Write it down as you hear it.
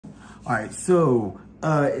All right, so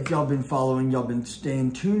if y'all been following, y'all been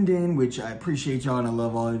staying tuned in, which I appreciate y'all and I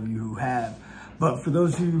love all of you who have. But for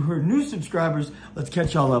those who are new subscribers, let's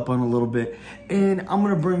catch y'all up on a little bit. And I'm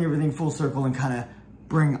gonna bring everything full circle and kind of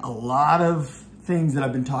bring a lot of things that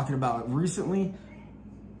I've been talking about recently.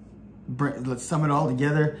 Let's sum it all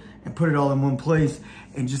together and put it all in one place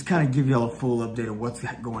and just kind of give y'all a full update of what's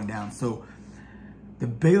going down. So the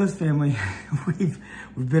Bayless family, we've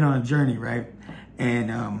been on a journey, right? And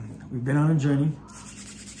we've been on a journey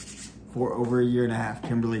for over 1.5 years.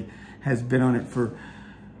 Kimberly has been on it for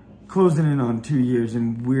closing in on 2 years,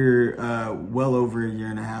 and we're well over 1.5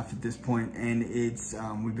 years at this point. And it's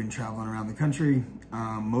we've been traveling around the country,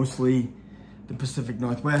 mostly the Pacific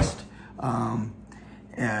Northwest.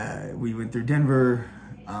 We went through Denver,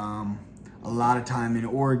 a lot of time in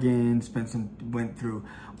Oregon, went through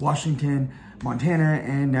Washington, Montana,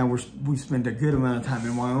 and now we've spent a good amount of time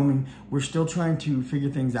in Wyoming. We're still trying to figure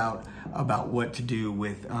things out about what to do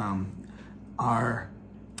with our,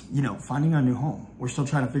 finding our new home. We're still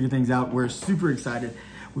trying to figure things out. We're super excited.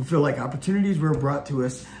 We feel like opportunities were brought to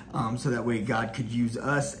us so that way God could use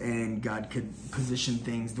us and God could position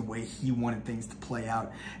things the way He wanted things to play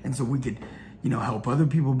out. And so we could, help other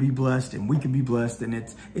people be blessed and we could be blessed. And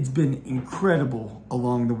it's been incredible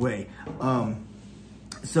along the way.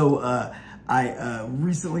 I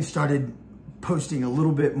recently started posting a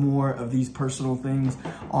little bit more of these personal things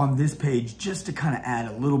on this page just to kind of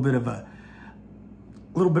add a little bit of a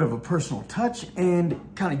personal touch and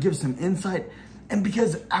kind of give some insight. And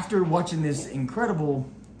because after watching this incredible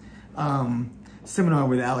seminar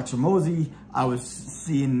with Alex Ramosi, I was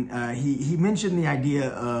seeing, he mentioned the idea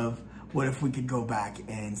of what if we could go back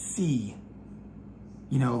and see,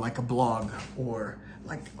 like a blog or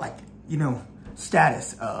like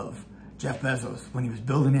status of Jeff Bezos when he was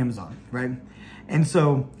building Amazon, right? And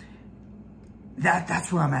so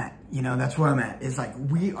that's where I'm at. That's where I'm at. It's like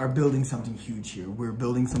we are building something huge here. We're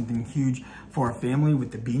building something huge for our family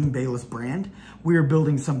with the Being Bayless brand. We are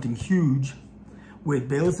building something huge with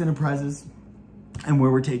Bayless Enterprises and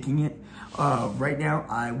where we're taking it. Right now,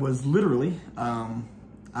 I was literally,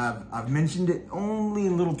 I've mentioned it only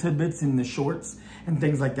in little tidbits in the shorts and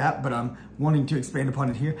things like that, but I'm wanting to expand upon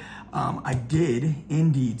it here. I did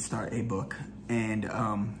indeed start a book, and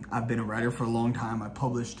I've been a writer for a long time. I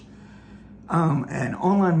published an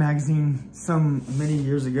online magazine many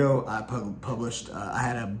years ago. I published, I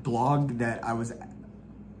had a blog that I was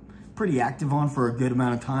pretty active on for a good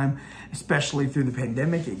amount of time, especially through the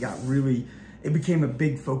pandemic. It became a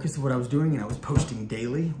big focus of what I was doing, and I was posting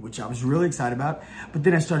daily, which I was really excited about. But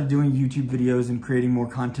then I started doing YouTube videos and creating more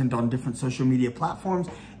content on different social media platforms,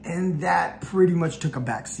 and that pretty much took a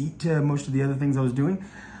back seat to most of the other things I was doing.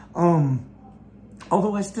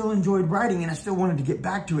 Although I still enjoyed writing and I still wanted to get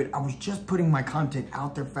back to it, I was just putting my content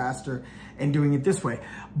out there faster and doing it this way.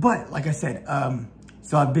 But like I said,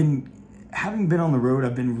 so having been on the road,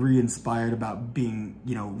 I've been re-inspired about being,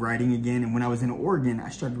 writing again. And when I was in Oregon, I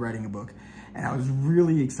started writing a book. And I was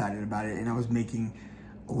really excited about it, and I was making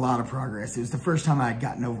a lot of progress. It was the first time I had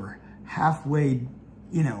gotten over halfway,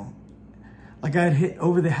 like I had hit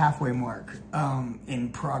over the halfway mark in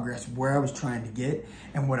progress where I was trying to get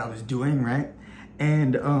and what I was doing, right?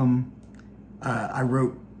 And I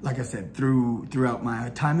wrote, like I said, throughout my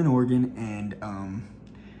time in Oregon, and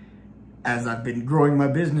as I've been growing my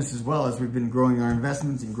business as well as we've been growing our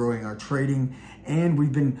investments and growing our trading, and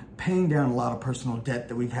we've been paying down a lot of personal debt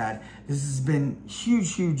that we've had. This has been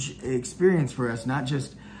huge experience for us, not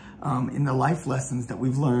just in the life lessons that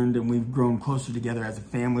we've learned, and we've grown closer together as a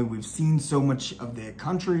family. We've seen so much of the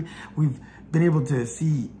country. We've been able to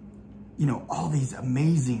see, all these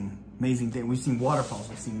amazing things. We've seen waterfalls,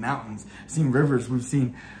 we've seen mountains, seen rivers, we've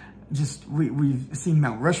seen we've seen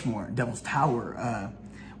Mount Rushmore, Devil's Tower,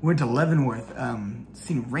 went to Leavenworth,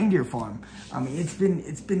 seen Reindeer Farm. I mean, it's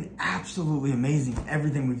been absolutely amazing,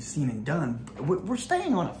 everything we've seen and done. We're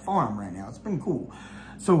staying on a farm right now. It's been cool.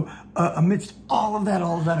 So amidst all of that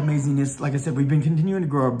amazingness, like I said, we've been continuing to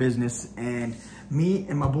grow our business, and me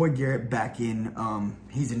and my boy Garrett back in,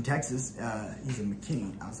 he's in Texas, he's in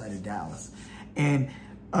McKinney outside of Dallas. And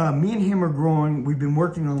me and him are growing. We've been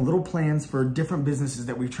working on little plans for different businesses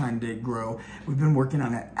that we're trying to grow. We've been working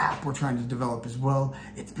on an app we're trying to develop as well.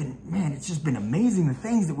 It's just been amazing, the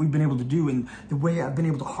things that we've been able to do and the way I've been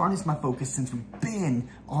able to harness my focus since we've been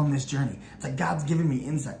on this journey. It's like God's given me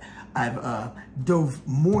insight. I've dove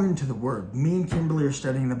more into the Word. Me and Kimberly are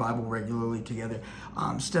studying the Bible regularly together,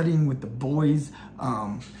 studying with the boys.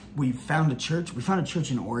 We found a church. We found a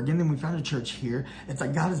church in Oregon, then we found a church here. It's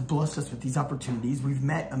like God has blessed us with these opportunities. We've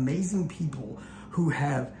met amazing people who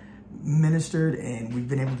have ministered, and we've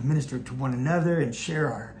been able to minister to one another and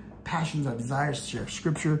share passions, our desires, share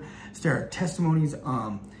scripture, share our testimonies.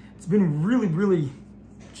 It's been really, really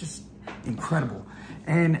just incredible.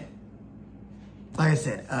 And like I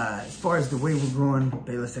said, as far as the way we're growing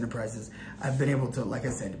Bayless Enterprises, I've been able to, like I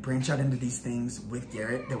said, branch out into these things with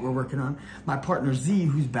Garrett that we're working on. My partner Z,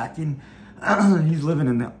 who's back in, he's living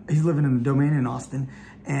in the domain in Austin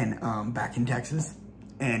and back in Texas.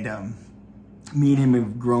 And me and him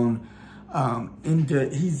have grown into,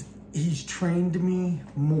 he's trained me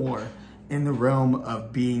more in the realm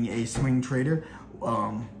of being a swing trader,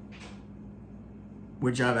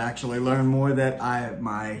 which I've actually learned more that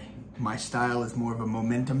my style is more of a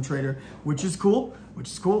momentum trader, which is cool,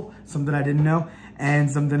 something I didn't know, and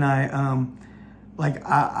something I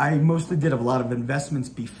mostly did a lot of investments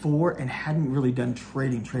before and hadn't really done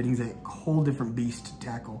trading. Trading's a whole different beast to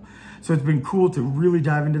tackle. So it's been cool to really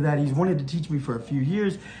dive into that. He's wanted to teach me for a few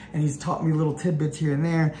years, and he's taught me little tidbits here and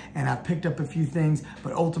there, and I've picked up a few things,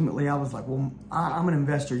 but ultimately I was like, well, I'm an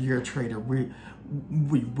investor, you're a trader. We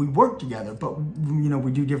work together, but you know,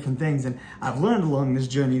 we do different things. And I've learned along this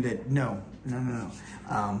journey that no.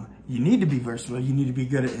 You need to be versatile. You need to be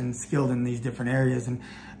good at and skilled in these different areas. And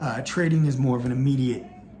trading is more of an immediate,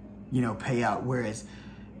 you know, payout, whereas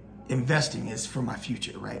investing is for my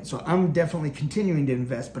future, right? So I'm definitely continuing to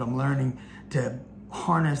invest, but I'm learning to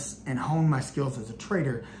harness and hone my skills as a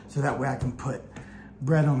trader so that way I can put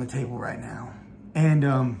bread on the table right now.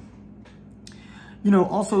 And you know,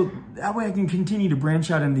 also that way I can continue to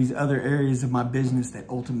branch out in these other areas of my business that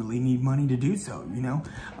ultimately need money to do so, you know?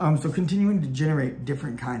 So continuing to generate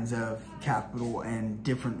different kinds of capital and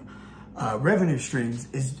different revenue streams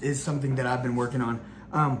is something that I've been working on.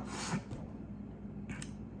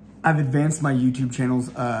 I've advanced my YouTube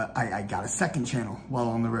channels. I got a second channel while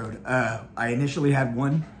on the road. I initially had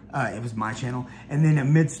one. It was my channel. And then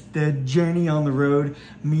amidst the journey on the road,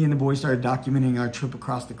 me and the boys started documenting our trip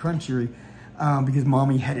across the country. Because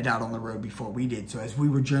mommy headed out on the road before we did. So as we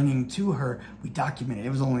were journeying to her, we documented.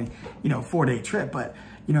 It was only, you know, a 4-day trip, but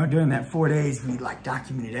you know, during that 4 days, we like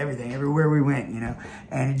documented everything, everywhere we went, you know,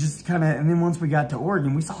 and it just kind of, and then once we got to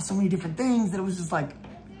Oregon, we saw so many different things that it was just like,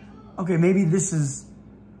 okay, maybe this is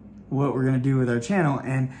what we're going to do with our channel.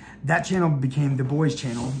 And that channel became the boys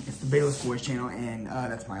channel. It's the Bayless Boys channel. And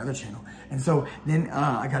that's my other channel. And so then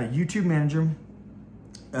I got a YouTube manager,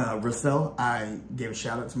 Russell. I gave a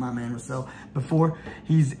shout out to my man Russell before.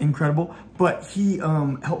 He's incredible, but he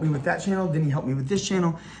helped me with that channel. Then he helped me with this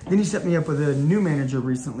channel. Then he set me up with a new manager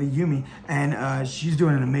recently, Yumi, and she's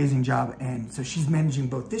doing an amazing job. And so she's managing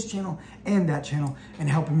both this channel and that channel and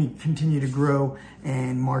helping me continue to grow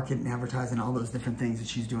and market and advertise and all those different things that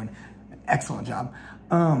she's doing. Excellent job.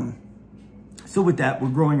 So with that, we're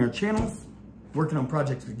growing our channels, working on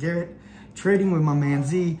projects with Garrett, trading with my man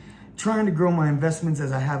Z, trying to grow my investments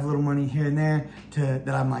as I have little money here and there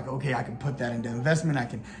that I'm like, okay, I can put that into investment. I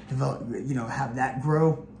can develop, you know, have that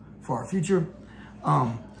grow for our future.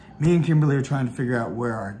 Me and Kimberly are trying to figure out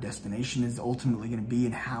where our destination is ultimately going to be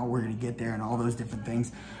and how we're going to get there and all those different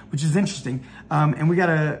things, which is interesting. And we got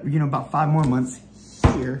about 5 more months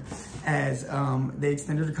here as they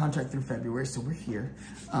extended the contract through February. So we're here.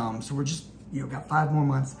 So we're just, got 5 more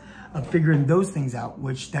months of figuring those things out,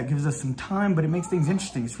 which that gives us some time, but it makes things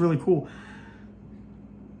interesting. It's really cool.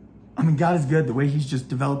 I mean, God is good. The way he's just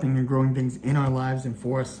developing and growing things in our lives and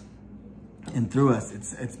for us and through us,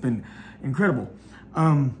 it's been incredible.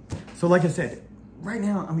 So like I said, right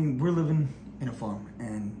now, I mean, we're living in a farm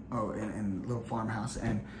and in a little farmhouse,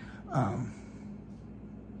 and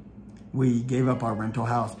we gave up our rental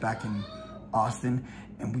house back in Austin,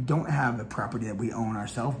 and we don't have a property that we own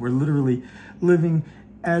ourselves. We're literally living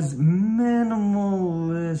as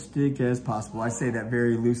minimalistic as possible. I say that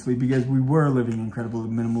very loosely because we were living incredibly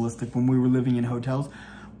minimalistic when we were living in hotels,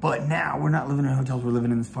 but now we're not living in hotels, we're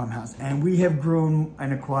living in this farmhouse, and we have grown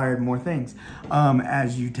and acquired more things,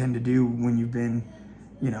 as you tend to do when you've been,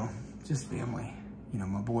 just family.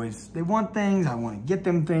 My boys, they want things, I want to get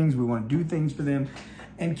them things, we want to do things for them,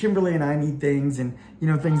 and Kimberly and I need things, and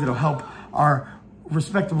things that'll help our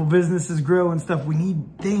respectable businesses grow and stuff. We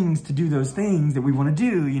need things to do those things that we want to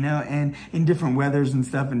do, and in different weathers and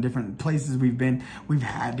stuff, in different places we've been, we've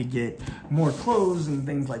had to get more clothes and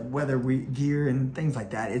things like weather gear and things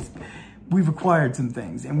like that. We've acquired some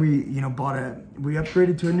things, and we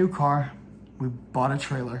upgraded to a new car. We bought a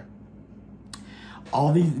trailer.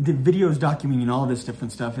 All the videos documenting all this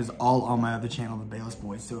different stuff is all on my other channel, The Bayless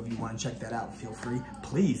Boys. So if you want to check that out, feel free.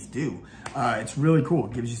 Please do. It's really cool.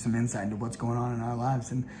 It gives you some insight into what's going on in our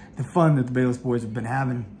lives and the fun that the Bayless Boys have been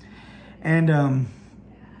having. And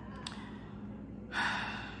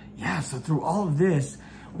yeah, so through all of this,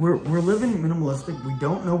 we're living minimalistic. We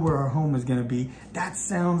don't know where our home is gonna be. That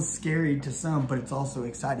sounds scary to some, but it's also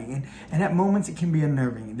exciting. And at moments it can be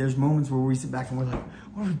unnerving. There's moments where we sit back and we're like,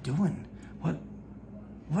 what are we doing? What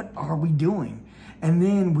are we doing? And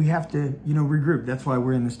then we have to, you know, regroup. That's why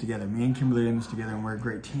we're in this together. Me and Kimberly are in this together, and we're a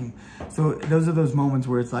great team. So those are those moments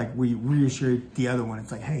where it's like we reassure the other one.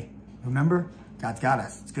 It's like, hey, remember, God's got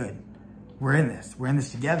us. It's good. We're in this. We're in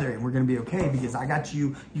this together, and we're going to be okay because I got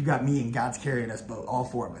you, you got me, and God's carrying us both, all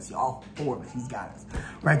four of us. He's got us,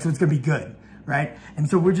 right? So it's going to be good, right? And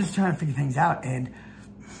so we're just trying to figure things out, and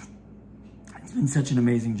it's been such an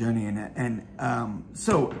amazing journey.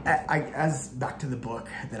 So as back to the book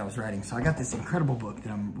that I was writing. So I got this incredible book that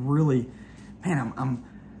I'm really, man,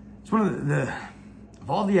 it's one of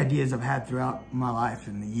all the ideas I've had throughout my life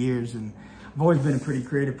and the years, and I've always been a pretty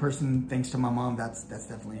creative person, thanks to my mom. That's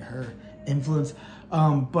definitely her influence.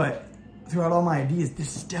 But throughout all my ideas,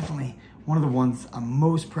 this is definitely one of the ones I'm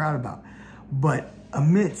most proud about. But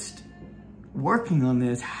amidst working on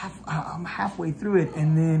this, I'm halfway through it,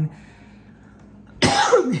 and then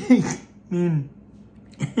me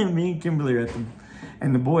and Kimberly are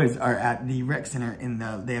and the boys are at the rec center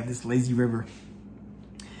they have this lazy river.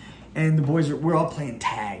 And the boys we're all playing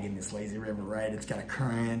tag in this lazy river, right? It's got a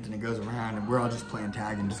current and it goes around, and we're all just playing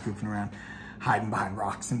tag and just goofing around, hiding behind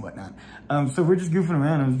rocks and whatnot. So we're just goofing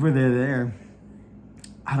around, and we're there.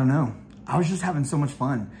 I don't know. I was just having so much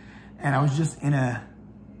fun, and I was just in a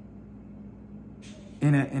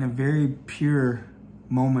very pure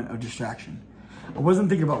moment of distraction. I wasn't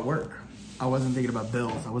thinking about work. I wasn't thinking about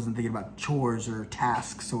bills. I wasn't thinking about chores or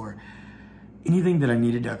tasks or anything that I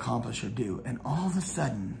needed to accomplish or do. And all of a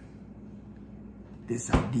sudden, this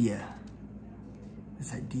idea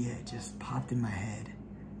just popped in my head.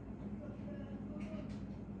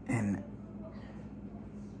 And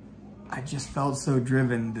I just felt so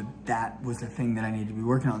driven that was the thing that I needed to be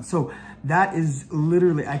working on. So that is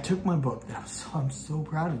literally, I took my book, and I'm so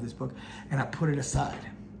proud of this book, and I put it aside.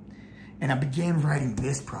 And I began writing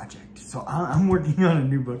this project. So I'm working on a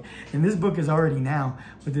new book. And this book is already now,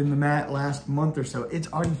 within the last month or so, it's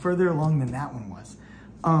already further along than that one was.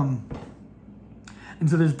 And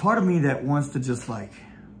so there's part of me that wants to just like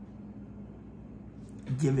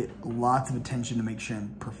give it lots of attention to make sure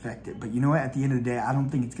and perfect it. But you know what? At the end of the day, I don't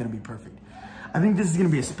think it's gonna be perfect. I think this is gonna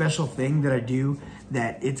be a special thing that I do,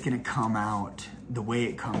 that it's gonna come out the way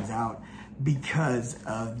it comes out because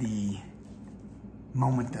of the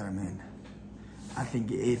moment that I'm in. I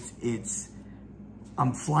think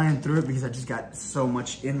I'm flying through it because I just got so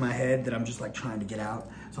much in my head that I'm just like trying to get out.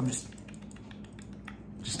 So I'm just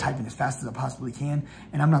typing as fast as I possibly can.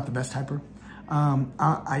 And I'm not the best typer.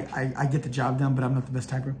 I get the job done, but I'm not the best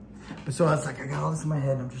typer. But so I was like, I got all this in my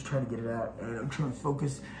head, and I'm just trying to get it out, and I'm trying to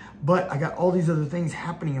focus. But I got all these other things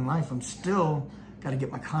happening in life. I'm still got to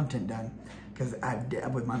get my content done because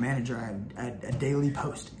with my manager, I had a daily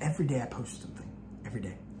post. Every day I post something. Every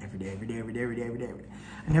day. I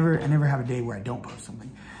never have a day where I don't post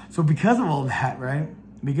something. So because of all that, right?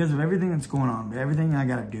 Because of everything that's going on, everything I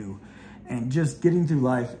gotta do, and just getting through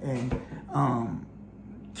life, and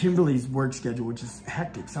Kimberly's work schedule, which is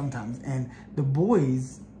hectic sometimes, and the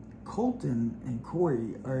boys, Colton and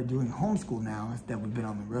Corey, are doing homeschool now that we've been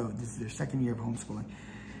on the road. This is their second year of homeschooling.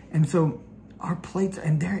 And so our plates,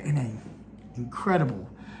 and they're in an incredible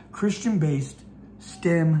Christian-based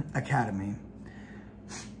STEM academy.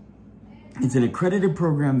 It's an accredited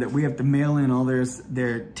program that we have to mail in all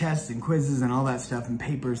their tests and quizzes and all that stuff and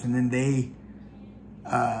papers, and then they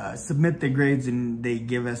submit their grades and they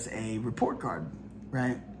give us a report card,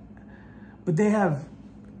 right? But they have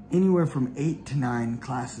anywhere from 8 to 9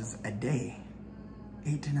 classes a day.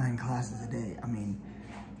 8 to 9 classes a day. I mean,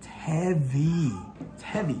 it's heavy. It's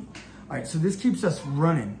heavy. All right, so this keeps us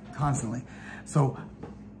running constantly. So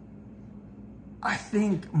I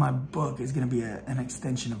think my book is going to be an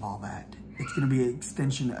extension of all that. It's going to be an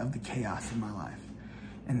extension of the chaos in my life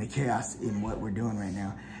and the chaos in what we're doing right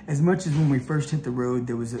now. As much as when we first hit the road,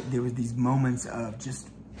 there was these moments of just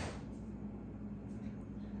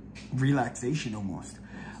relaxation almost.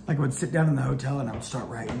 Like I would sit down in the hotel and I would start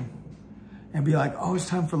writing and be like, oh, it's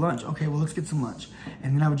time for lunch. Okay, well, let's get some lunch.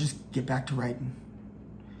 And then I would just get back to writing,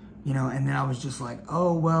 you know, and then I was just like,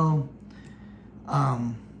 oh, well,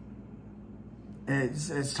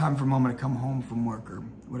 it's time for Mama to come home from work or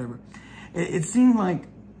whatever. It seemed like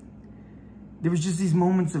there was just these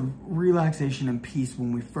moments of relaxation and peace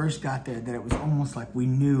when we first got there, that it was almost like we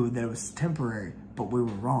knew that it was temporary, but we were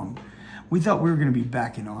wrong. We thought we were going to be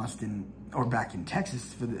back in Austin or back in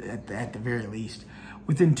Texas at the very least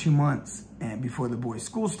within 2 months and before the boys'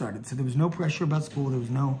 school started. So there was no pressure about school. There was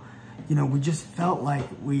no, you know, we just felt like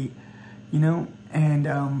we, you know,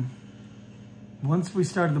 And once we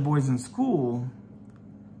started the Boys in School,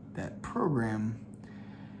 that program,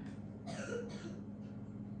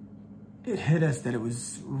 it hit us that it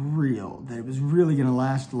was real, that it was really gonna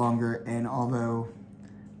last longer. And although,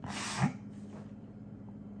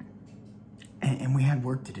 and we had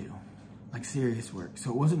work to do, like serious work. So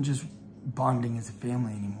it wasn't just bonding as a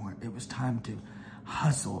family anymore. It was time to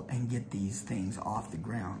hustle and get these things off the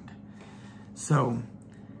ground. So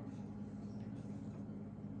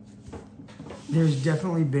there's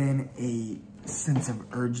definitely been a sense of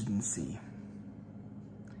urgency.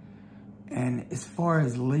 And as far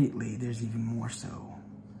as lately, there's even more so.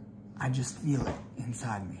 I just feel it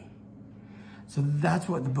inside me. So that's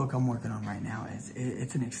what the book I'm working on right now is.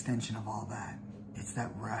 It's an extension of all that. It's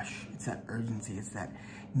that rush, it's that urgency, it's that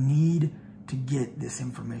need to get this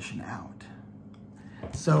information out.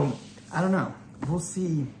 So, I don't know. We'll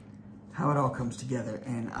see how it all comes together.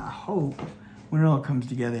 And I hope when it all comes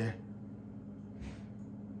together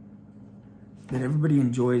that everybody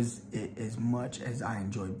enjoys it as much as I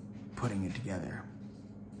enjoy putting it together.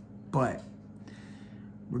 But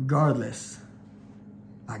regardless,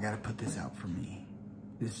 I gotta put this out for me.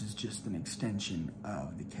 This is just an extension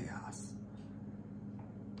of the chaos.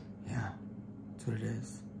 Yeah, that's what it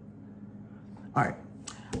is. All right.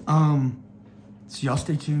 So y'all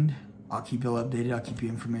stay tuned. I'll keep y'all updated. I'll keep you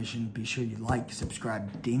information. Be sure you like,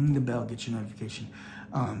 subscribe, ding the bell, get your notification.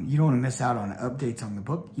 You don't want to miss out on updates on the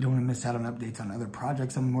book. You don't want to miss out on updates on other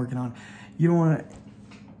projects I'm working on. You don't want to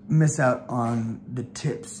miss out on the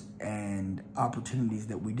tips and opportunities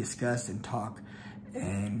that we discuss and talk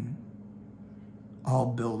and all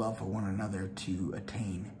build off of one another to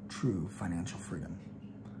attain true financial freedom.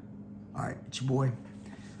 All right, it's your boy.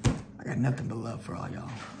 I got nothing but love for all y'all.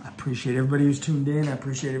 I appreciate everybody who's tuned in. I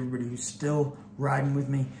appreciate everybody who's still riding with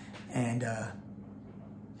me. And yeah,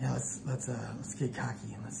 let's get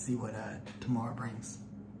cocky and let's see what tomorrow brings.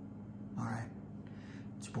 All right,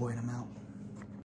 it's your boy and I'm out.